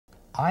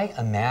I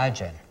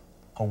imagine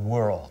a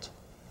world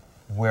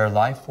where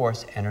life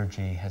force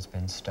energy has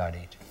been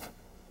studied,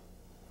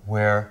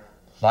 where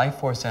life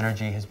force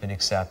energy has been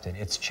accepted.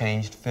 It's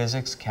changed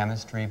physics,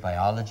 chemistry,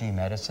 biology,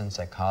 medicine,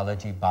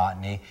 psychology,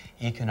 botany,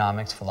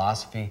 economics,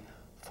 philosophy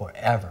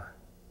forever.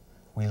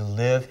 We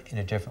live in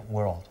a different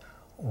world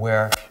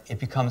where it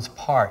becomes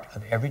part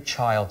of every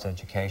child's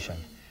education.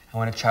 And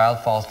when a child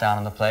falls down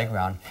on the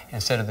playground,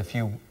 instead of the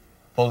few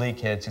bully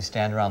kids who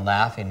stand around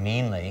laughing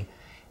meanly,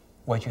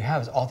 what you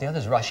have is all the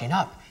others rushing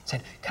up,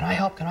 saying, can I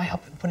help,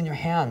 putting their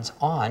hands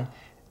on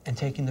and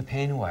taking the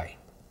pain away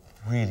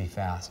really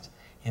fast.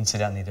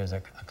 Incidentally, there's a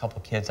couple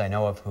of kids I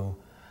know of who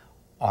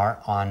are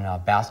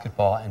on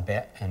basketball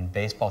and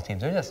baseball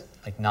teams. They're just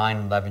like 9,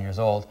 11 years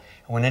old.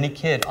 And when any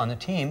kid on the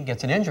team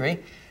gets an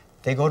injury,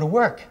 they go to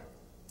work.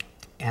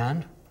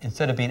 And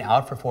instead of being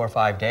out for 4 or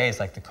 5 days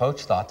like the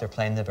coach thought, they're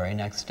playing the very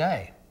next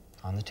day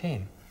on the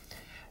team.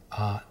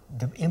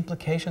 The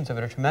implications of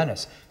it are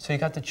tremendous. So you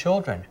got the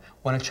children.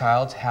 When a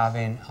child's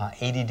having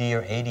ADD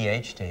or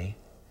ADHD,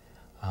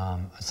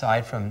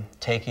 aside from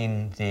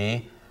taking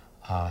the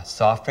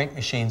soft drink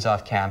machines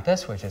off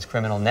campus, which is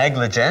criminal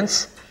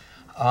negligence,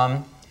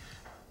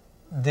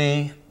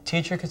 the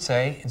teacher could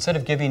say, instead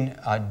of giving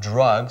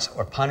drugs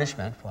or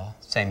punishment, well,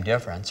 same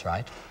difference,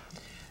 right?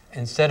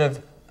 Instead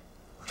of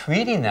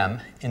treating them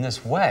in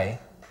this way,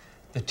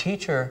 the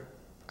teacher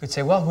could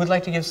say, well, who'd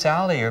like to give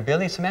Sally or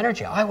Billy some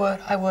energy? I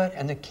would.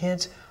 And the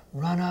kids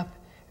run up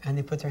and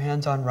they put their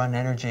hands on run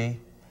energy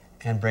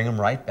and bring them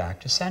right back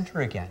to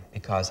center again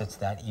because it's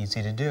that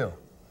easy to do.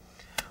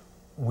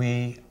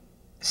 We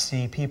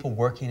see people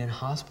working in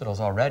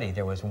hospitals already.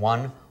 There was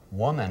one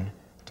woman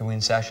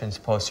doing sessions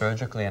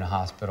post-surgically in a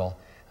hospital,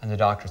 and the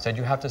doctor said,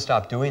 you have to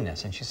stop doing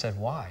this. And she said,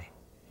 why?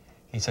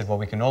 He said, well,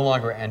 we can no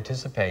longer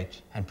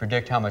anticipate and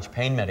predict how much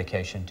pain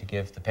medication to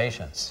give the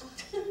patients.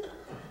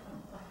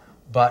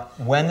 But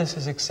when this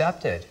is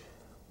accepted,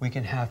 we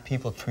can have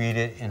people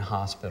treated in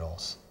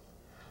hospitals.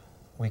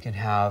 We can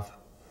have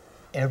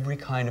every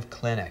kind of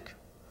clinic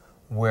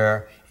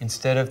where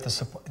instead of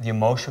the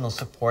emotional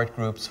support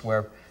groups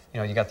where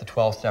you got the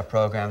 12-step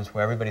programs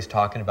where everybody's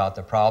talking about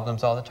their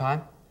problems all the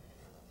time,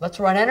 let's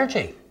run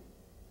energy.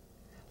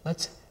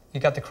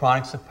 You got the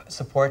chronic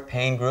support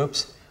pain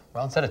groups.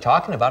 Well, instead of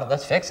talking about it,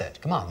 let's fix it.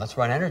 Come on, let's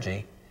run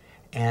energy.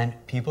 And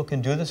people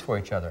can do this for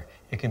each other.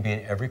 It can be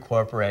in every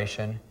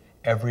corporation,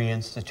 every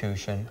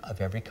institution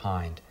of every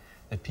kind,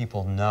 that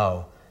people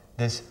know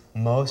this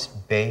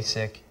most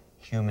basic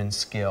human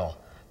skill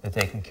that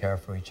they can care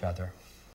for each other.